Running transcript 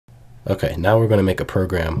Okay, now we're going to make a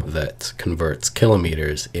program that converts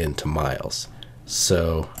kilometers into miles.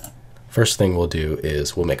 So first thing we'll do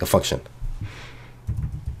is we'll make a function.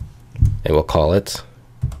 And we'll call it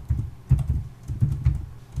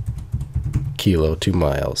kilo to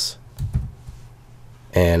miles.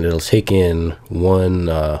 And it'll take in one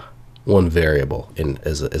variable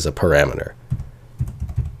as a parameter.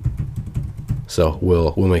 So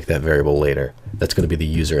we'll make that variable later. That's going to be the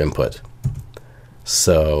user input.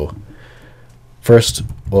 So first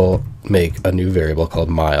we'll make a new variable called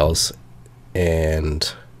miles,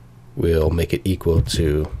 and we'll make it equal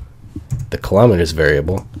to the kilometers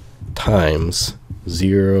variable times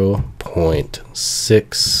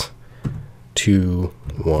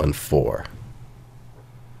 0.6214.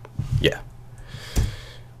 Yeah.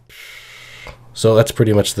 So that's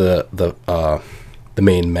pretty much the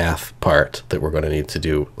main math part that we're going to need to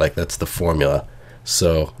do. Like, that's the formula.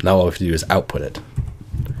 So now all we have to do is output it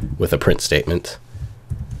with a print statement.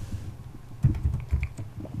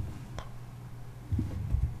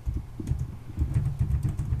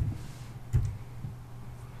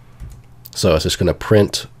 So it's just going to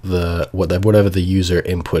print whatever the user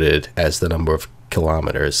inputted as the number of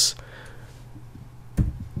kilometers,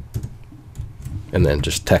 and then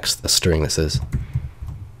just text a string that says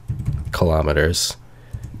kilometers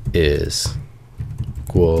is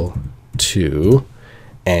equal to,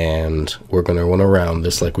 and we're going to want to round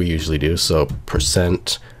this like we usually do, so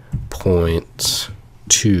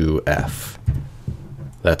 %.2f.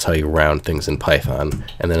 That's how you round things in Python.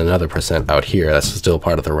 And then another % out here, that's still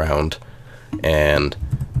part of the round. And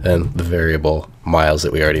then the variable miles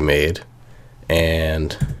that we already made,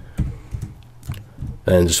 and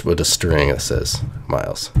then just with a string that says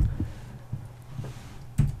miles.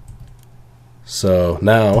 So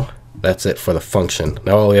now that's it for the function.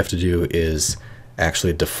 Now all we have to do is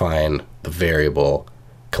actually define the variable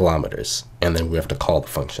kilometers, and then we have to call the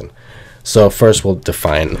function. So first we'll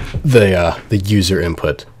define the user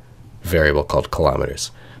input variable called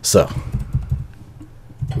kilometers. So,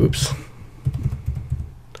 oops.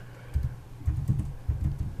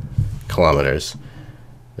 Kilometers.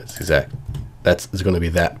 That's going to be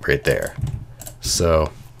that right there.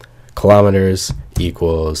 So kilometers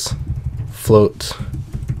equals float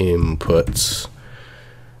inputs.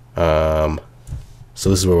 So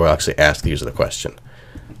this is where we'll actually ask the user the question.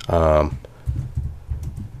 How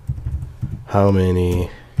many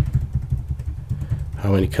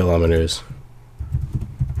kilometers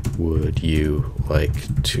would you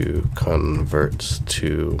like to convert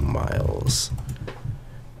to miles?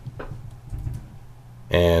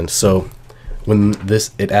 And so when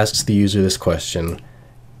it asks the user this question,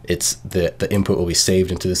 it's the input will be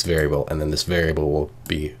saved into this variable, and then this variable will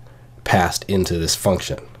be passed into this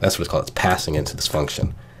function. That's what it's called. It's passing into this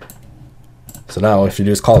function. So now all we have to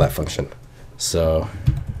do is call that function. So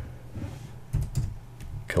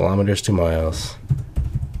kilometers to miles,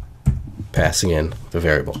 passing in the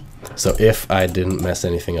variable. So if I didn't mess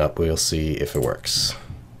anything up, we'll see if it works.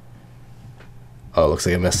 Oh, it looks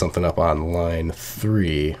like I messed something up on line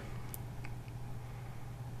 3.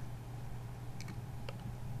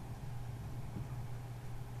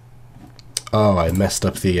 Oh, I messed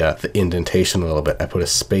up the indentation a little bit. I put a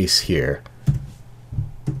space here.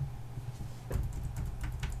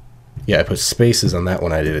 Yeah, I put spaces on that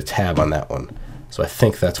one. I did a tab on that one. So I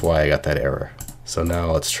think that's why I got that error. So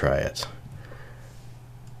now let's try it.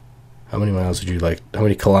 How many miles would you like? How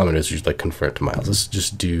many kilometers would you like to convert to miles? Let's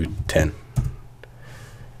just do 10.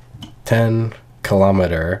 10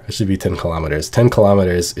 kilometer, it should be 10 kilometers. 10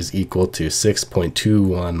 kilometers is equal to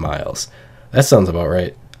 6.21 miles. That sounds about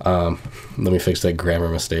right. Let me fix that grammar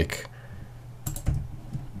mistake.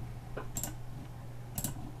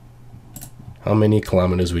 How many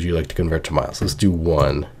kilometers would you like to convert to miles? Let's do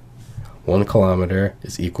 1. 1 kilometer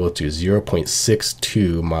is equal to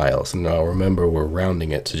 0.62 miles. Now remember, we're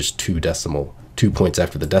rounding it to just 2 points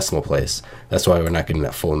after the decimal place. That's why we're not getting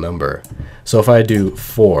that full number. So if I do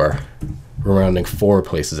 4, we're rounding 4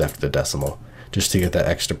 places after the decimal, just to get that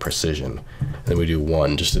extra precision. And then we do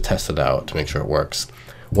 1 just to test it out to make sure it works.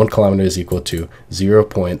 1 kilometer is equal to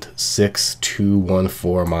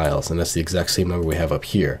 0.6214 miles, and that's the exact same number we have up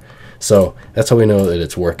here. So that's how we know that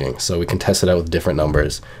it's working. So we can test it out with different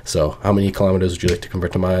numbers. So how many kilometers would you like to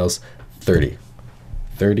convert to miles? 30.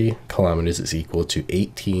 30 kilometers is equal to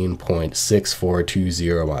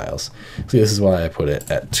 18.6420 miles. See, this is why I put it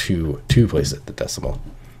at two places at the decimal,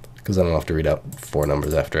 because I don't have to read out 4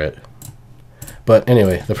 numbers after it. But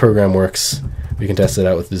anyway, the program works. We can test it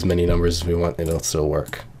out with as many numbers as we want, and it'll still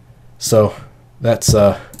work. So that's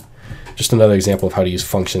just another example of how to use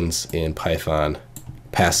functions in Python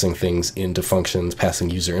passing things into functions, passing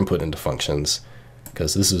user input into functions,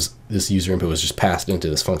 because this user input was just passed into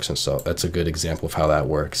this function. So that's a good example of how that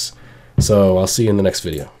works. So I'll see you in the next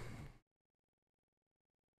video.